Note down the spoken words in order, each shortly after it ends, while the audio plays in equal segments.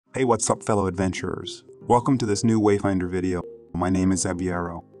Hey, what's up, fellow adventurers? Welcome to this new Wayfinder video. My name is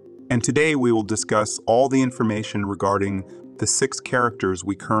Abiero, and today we will discuss all the information regarding the 6 characters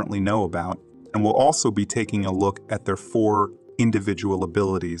we currently know about, and we'll also be taking a look at their 4 individual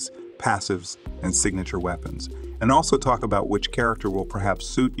abilities, passives, and signature weapons, and also talk about which character will perhaps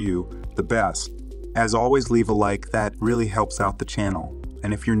suit you the best. As always, leave a like, that really helps out the channel.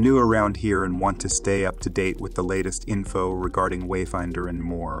 And if you're new around here and want to stay up to date with the latest info regarding Wayfinder and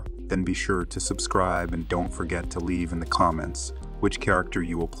more, then be sure to subscribe and don't forget to leave in the comments which character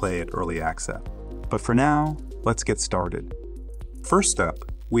you will play at early access. But for now, let's get started. First up,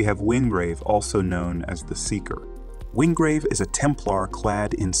 we have Wingrave, also known as the Seeker. Wingrave is a Templar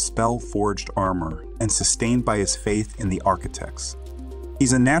clad in spell-forged armor and sustained by his faith in the Architects.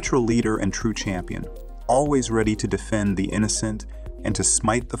 He's a natural leader and true champion, always ready to defend the innocent and to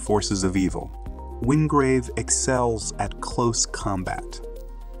smite the forces of evil. Wingrave excels at close combat.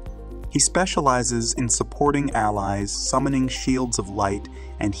 He specializes in supporting allies, summoning shields of light,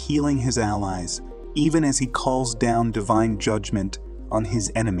 and healing his allies, even as he calls down divine judgment on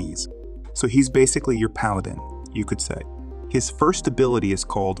his enemies. So he's basically your paladin, you could say. His first ability is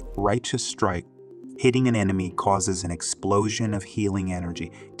called Righteous Strike. Hitting an enemy causes an explosion of healing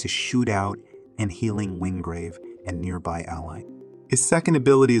energy to shoot out and healing Wingrave and nearby ally. His second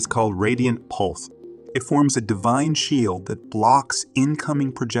ability is called Radiant Pulse. It forms a divine shield that blocks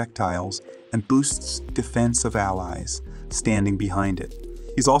incoming projectiles and boosts defense of allies standing behind it.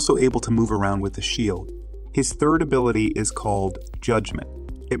 He's also able to move around with the shield. His third ability is called Judgment.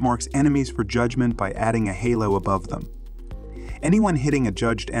 It marks enemies for judgment by adding a halo above them. Anyone hitting a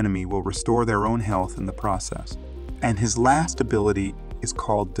judged enemy will restore their own health in the process. And his last ability is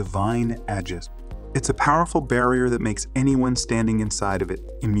called Divine Aegis. It's a powerful barrier that makes anyone standing inside of it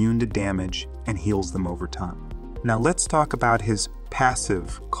immune to damage and heals them over time. Now let's talk about his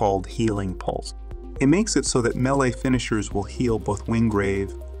passive called Healing Pulse. It makes it so that melee finishers will heal both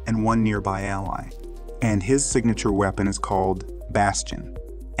Wingrave and one nearby ally. And his signature weapon is called Bastion.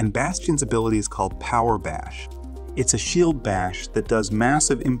 And Bastion's ability is called Power Bash. It's a shield bash that does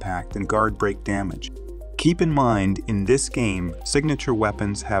massive impact and guard break damage. Keep in mind, in this game, signature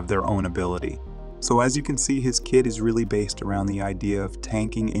weapons have their own ability. So as you can see, his kit is really based around the idea of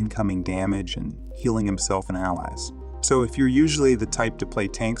tanking incoming damage and healing himself and allies. So if you're usually the type to play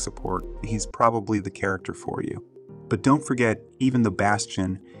tank support, he's probably the character for you. But don't forget, even the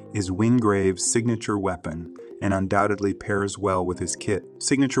Bastion is Wingrave's signature weapon and undoubtedly pairs well with his kit.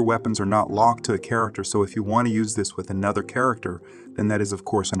 Signature weapons are not locked to a character, so if you want to use this with another character, then that is of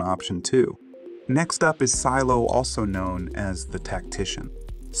course an option too. Next up is Silo, also known as the Tactician.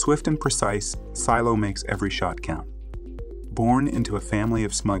 Swift and precise, Silo makes every shot count. Born into a family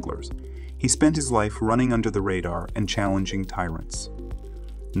of smugglers, he spent his life running under the radar and challenging tyrants.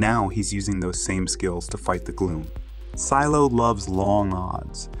 Now he's using those same skills to fight the gloom. Silo loves long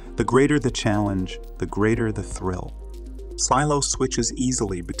odds. The greater the challenge, the greater the thrill. Silo switches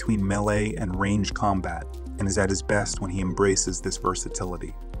easily between melee and range combat and is at his best when he embraces this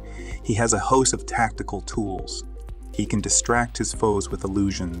versatility. He has a host of tactical tools. He can distract his foes with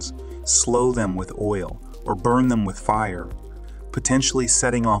illusions, slow them with oil, or burn them with fire, potentially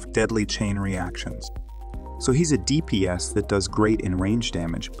setting off deadly chain reactions. So he's a DPS that does great in range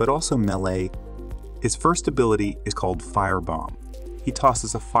damage, but also melee. His first ability is called Firebomb. He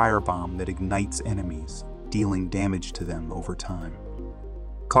tosses a firebomb that ignites enemies, dealing damage to them over time,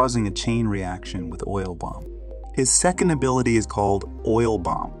 causing a chain reaction with Oil Bomb. His second ability is called Oil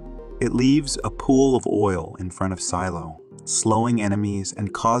Bomb. It leaves a pool of oil in front of Silo, slowing enemies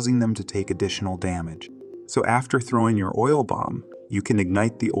and causing them to take additional damage. So after throwing your oil bomb, you can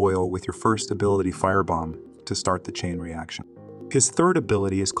ignite the oil with your first ability, Firebomb, to start the chain reaction. His third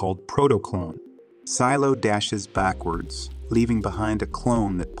ability is called Protoclone. Silo dashes backwards, leaving behind a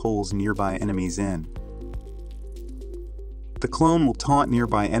clone that pulls nearby enemies in. The clone will taunt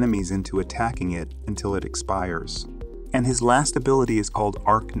nearby enemies into attacking it until it expires. And his last ability is called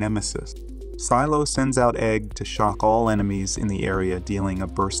Arc Nemesis. Silo sends out Egg to shock all enemies in the area, dealing a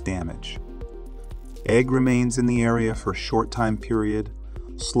burst damage. Egg remains in the area for a short time period,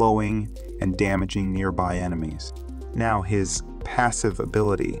 slowing and damaging nearby enemies. Now his passive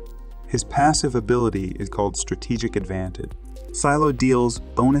ability. His passive ability is called Strategic Advantage. Silo deals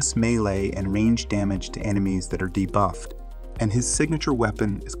bonus melee and range damage to enemies that are debuffed, and his signature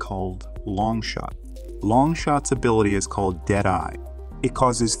weapon is called Longshot. Longshot's ability is called Deadeye. It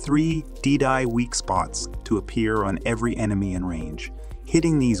causes 3 Deadeye weak spots to appear on every enemy in range.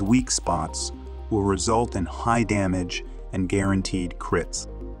 Hitting these weak spots will result in high damage and guaranteed crits.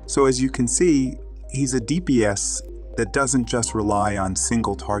 So as you can see, he's a DPS that doesn't just rely on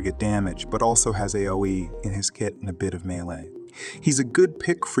single target damage, but also has AoE in his kit and a bit of melee. He's a good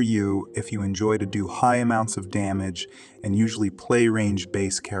pick for you if you enjoy to do high amounts of damage and usually play range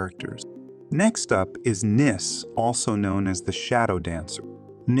base characters. Next up is Niss, also known as the Shadow Dancer.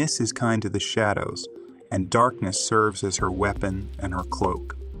 Niss is kind to the shadows, and darkness serves as her weapon and her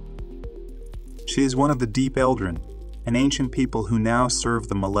cloak. She is one of the Deep Eldrin, an ancient people who now serve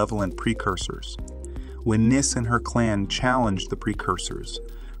the malevolent Precursors. When Niss and her clan challenged the Precursors,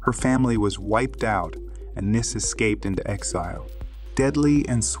 her family was wiped out and Niss escaped into exile. Deadly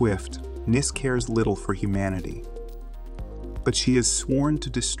and swift, Niss cares little for humanity. But she is sworn to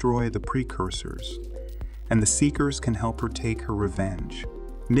destroy the Precursors, and the Seekers can help her take her revenge.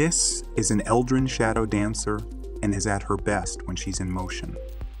 Niss is an Eldrin shadow dancer and is at her best when she's in motion.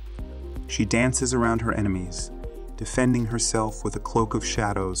 She dances around her enemies, defending herself with a cloak of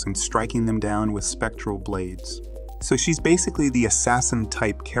shadows and striking them down with spectral blades. So she's basically the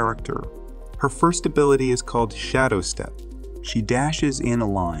assassin-type character. Her first ability is called Shadow Step. She dashes in a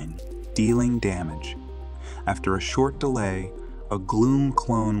line, dealing damage. After a short delay, a Gloom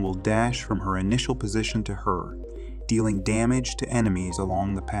clone will dash from her initial position to her, dealing damage to enemies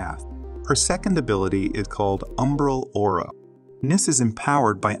along the path. Her second ability is called Umbral Aura. Niss is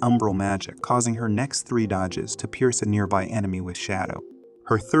empowered by umbral magic, causing her next 3 dodges to pierce a nearby enemy with shadow.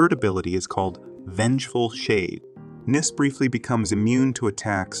 Her third ability is called Vengeful Shade. Niss briefly becomes immune to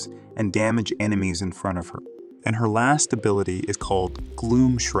attacks and damage enemies in front of her. And her last ability is called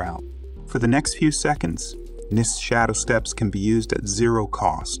Gloom Shroud. For the next few seconds, Niss Shadow Steps can be used at 0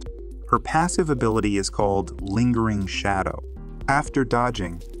 cost. Her passive ability is called Lingering Shadow. After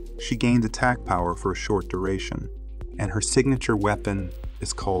dodging, she gains attack power for a short duration, and her signature weapon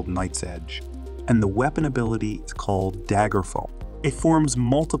is called Night's Edge. And the weapon ability is called Daggerfall. It forms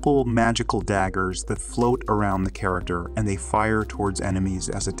multiple magical daggers that float around the character, and they fire towards enemies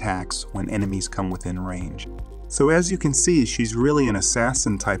as attacks when enemies come within range. So as you can see, she's really an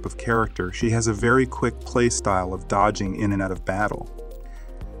assassin type of character. She has a very quick playstyle of dodging in and out of battle.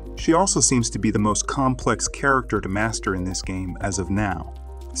 She also seems to be the most complex character to master in this game as of now.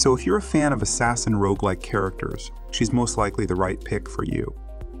 So if you're a fan of assassin roguelike characters, she's most likely the right pick for you.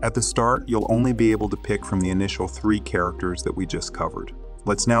 At the start, you'll only be able to pick from the initial 3 characters that we just covered.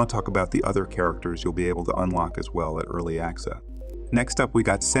 Let's now talk about the other characters you'll be able to unlock as well at early access. Next up, we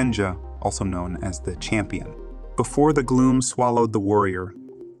got Senja, also known as the Champion. Before the gloom swallowed the warrior,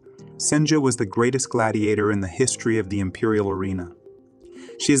 Senja was the greatest gladiator in the history of the Imperial Arena.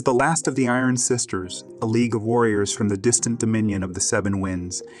 She is the last of the Iron Sisters, a league of warriors from the distant dominion of the 7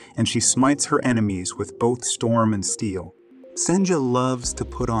 Winds, and she smites her enemies with both storm and steel. Senja loves to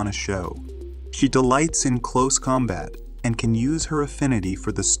put on a show. She delights in close combat and can use her affinity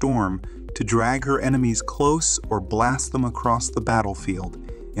for the storm to drag her enemies close or blast them across the battlefield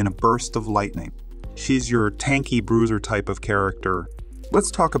in a burst of lightning. She's your tanky bruiser type of character. Let's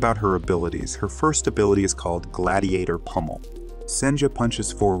talk about her abilities. Her first ability is called Gladiator Pummel. Senja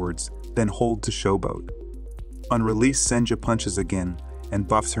punches forwards, then hold to showboat. On release, Senja punches again and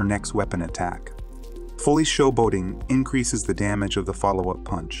buffs her next weapon attack. Fully showboating increases the damage of the follow-up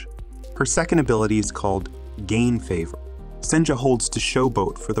punch. Her second ability is called Gain Favor. Senja holds to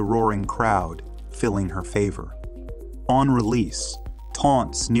showboat for the roaring crowd, filling her favor. On release,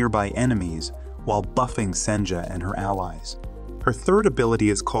 taunts nearby enemies while buffing Senja and her allies. Her third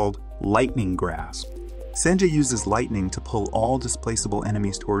ability is called Lightning Grasp. Senja uses lightning to pull all displaceable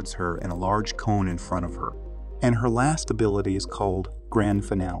enemies towards her in a large cone in front of her. And her last ability is called Grand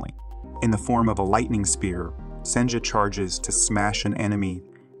Finale. In the form of a lightning spear, Senja charges to smash an enemy,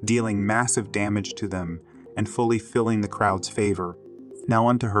 dealing massive damage to them and fully filling the crowd's favor. Now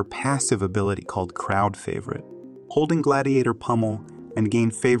onto her passive ability called Crowd Favorite. Holding Gladiator Pummel and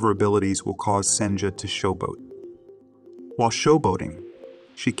Gain Favor abilities will cause Senja to showboat. While showboating,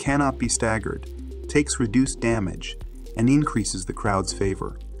 she cannot be staggered, takes reduced damage, and increases the crowd's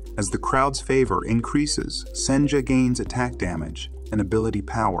favor. As the crowd's favor increases, Senja gains attack damage and ability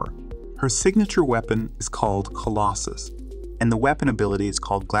power. Her signature weapon is called Colossus, and the weapon ability is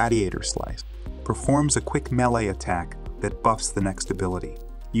called Gladiator Slice. Performs a quick melee attack that buffs the next ability.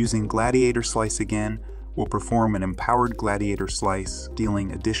 Using Gladiator Slice again will perform an empowered Gladiator Slice,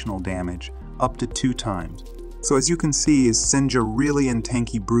 dealing additional damage up to 2 times. So as you can see, is Senja really a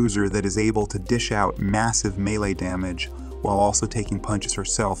tanky bruiser that is able to dish out massive melee damage while also taking punches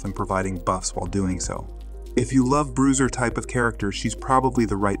herself and providing buffs while doing so. If you love bruiser type of characters, she's probably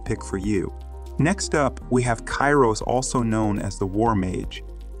the right pick for you. Next up, we have Kyros, also known as the War Mage.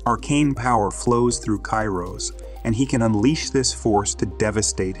 Arcane power flows through Kyros, and he can unleash this force to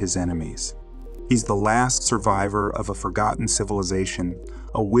devastate his enemies. He's the last survivor of a forgotten civilization,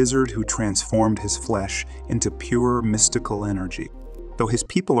 a wizard who transformed his flesh into pure mystical energy. Though his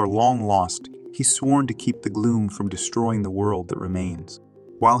people are long lost, he's sworn to keep the gloom from destroying the world that remains.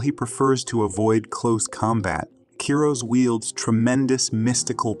 While he prefers to avoid close combat, Kyros wields tremendous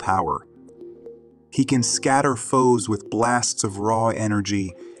mystical power. He can scatter foes with blasts of raw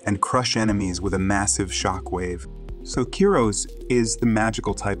energy and crush enemies with a massive shockwave. So Kyros is the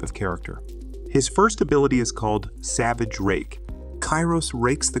magical type of character. His first ability is called Savage Rake. Kyros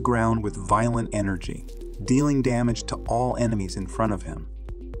rakes the ground with violent energy, dealing damage to all enemies in front of him.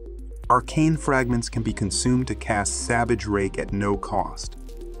 Arcane fragments can be consumed to cast Savage Rake at no cost.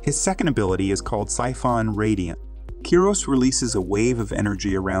 His second ability is called Siphon Radiant. Kyros releases a wave of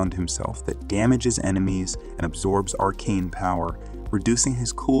energy around himself that damages enemies and absorbs arcane power, reducing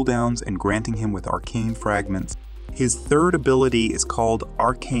his cooldowns and granting him with arcane fragments. His third ability is called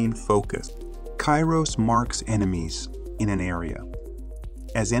Arcane Focus. Kyros marks enemies in an area.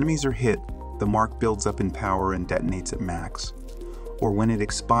 As enemies are hit, the mark builds up in power and detonates at max, or when it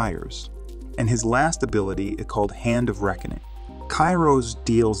expires. And his last ability is called Hand of Reckoning. Kyros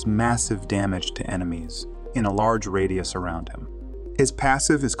deals massive damage to enemies in a large radius around him. His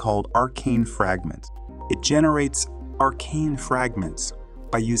passive is called Arcane Fragments. It generates arcane fragments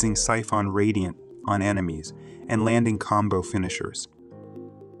by using Siphon Radiant on enemies and landing combo finishers.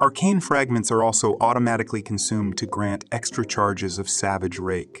 Arcane fragments are also automatically consumed to grant extra charges of Savage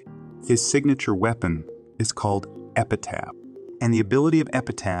Rake. His signature weapon is called Epitaph, and the ability of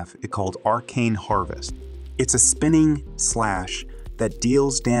Epitaph is called Arcane Harvest. It's a spinning slash that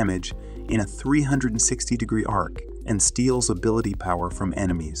deals damage in a 360-degree arc and steals ability power from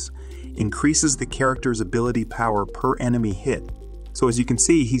enemies, increases the character's ability power per enemy hit. So as you can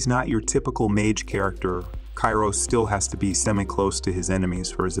see, he's not your typical mage character. Kyros still has to be semi-close to his enemies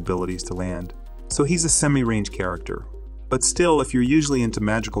for his abilities to land. So he's a semi-range character. But still, if you're usually into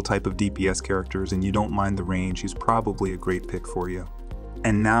magical type of DPS characters and you don't mind the range, he's probably a great pick for you.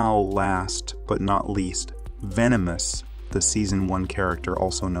 And now, last but not least, Venomess, the Season 1 character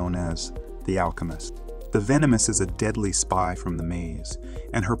also known as the Alchemist. The Venomess is a deadly spy from the maze,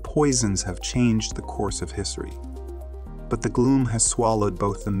 and her poisons have changed the course of history. But the gloom has swallowed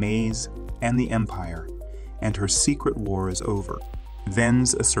both the maze and the Empire, and her secret war is over.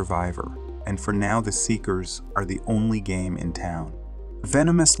 Ven's a survivor, and for now the Seekers are the only game in town.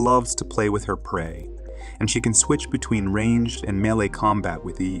 Venomess loves to play with her prey, and she can switch between ranged and melee combat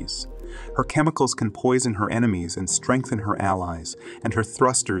with ease. Her chemicals can poison her enemies and strengthen her allies, and her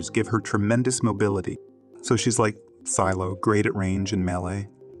thrusters give her tremendous mobility. So she's like Silo, great at range and melee,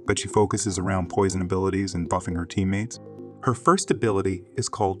 but she focuses around poison abilities and buffing her teammates. Her first ability is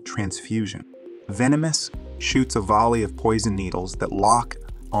called Transfusion. Venomess shoots a volley of poison needles that lock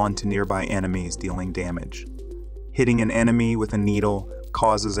onto nearby enemies, dealing damage. Hitting an enemy with a needle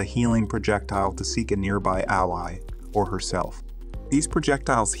causes a healing projectile to seek a nearby ally or herself. These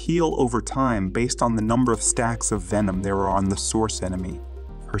projectiles heal over time based on the number of stacks of venom there are on the source enemy.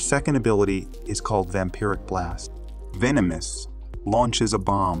 Her second ability is called Vampiric Blast. Venomess launches a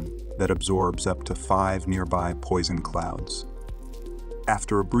bomb that absorbs up to 5 nearby poison clouds.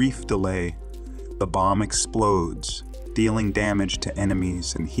 After a brief delay, the bomb explodes, dealing damage to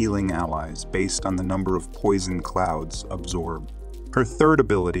enemies and healing allies based on the number of poison clouds absorbed. Her third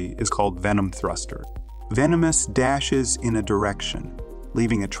ability is called Venom Thruster. Venomous dashes in a direction,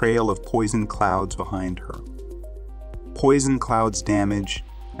 leaving a trail of poison clouds behind her. Poison clouds damage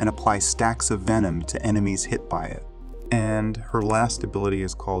and apply stacks of venom to enemies hit by it. And her last ability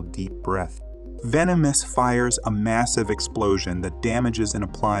is called Deep Breath. Venomous fires a massive explosion that damages and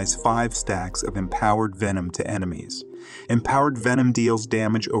applies 5 stacks of empowered venom to enemies. Empowered venom deals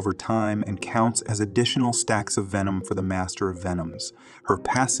damage over time and counts as additional stacks of venom for the Master of Venoms. Her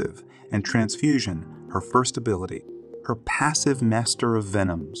passive and Transfusion, her first ability. Her passive Master of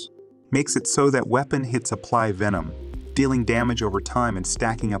Venoms makes it so that weapon hits apply venom, dealing damage over time and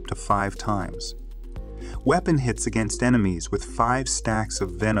stacking up to 5 times. Weapon hits against enemies with 5 stacks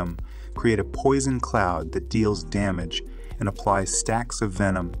of venom create a poison cloud that deals damage and applies stacks of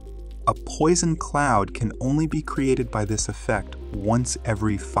venom. A poison cloud can only be created by this effect once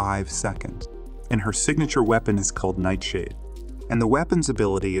every 5 seconds. And her signature weapon is called Nightshade. And the weapon's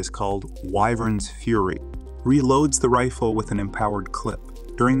ability is called Wyvern's Fury. Reloads the rifle with an empowered clip.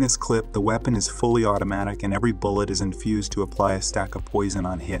 During this clip, the weapon is fully automatic and every bullet is infused to apply a stack of poison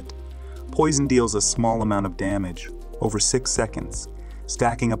on hit. Poison deals a small amount of damage over 6 seconds,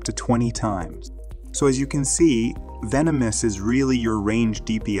 stacking up to 20 times. So as you can see, Venomess is really your range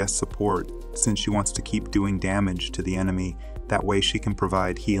DPS support since she wants to keep doing damage to the enemy. That way she can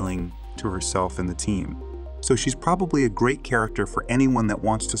provide healing to herself and the team. So she's probably a great character for anyone that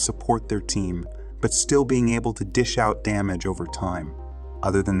wants to support their team, but still being able to dish out damage over time.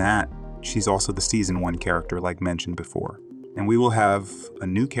 Other than that, she's also the Season 1 character like mentioned before. And we will have a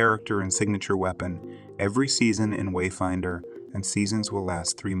new character and signature weapon every season in Wayfinder, and seasons will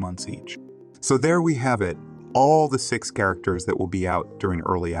last 3 months each. So there we have it, all the 6 characters that will be out during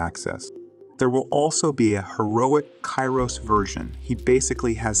early access. There will also be a heroic Kyros version. He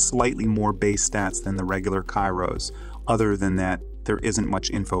basically has slightly more base stats than the regular Kyros. Other than that, there isn't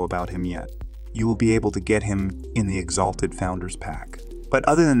much info about him yet. You will be able to get him in the Exalted Founders Pack. But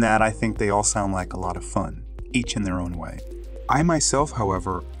other than that, I think they all sound like a lot of fun, each in their own way. I myself,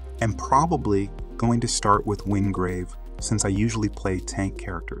 however, am probably going to start with Wingrave, since I usually play tank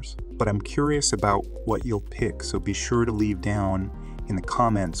characters. But I'm curious about what you'll pick, so be sure to leave down in the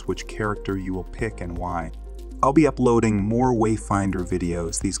comments which character you will pick and why. I'll be uploading more Wayfinder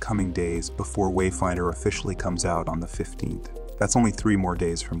videos these coming days before Wayfinder officially comes out on the 15th. That's only 3 more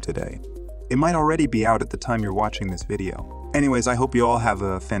days from today. It might already be out at the time you're watching this video. Anyways, I hope you all have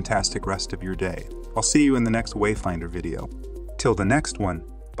a fantastic rest of your day. I'll see you in the next Wayfinder video. Till the next one,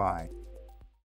 bye.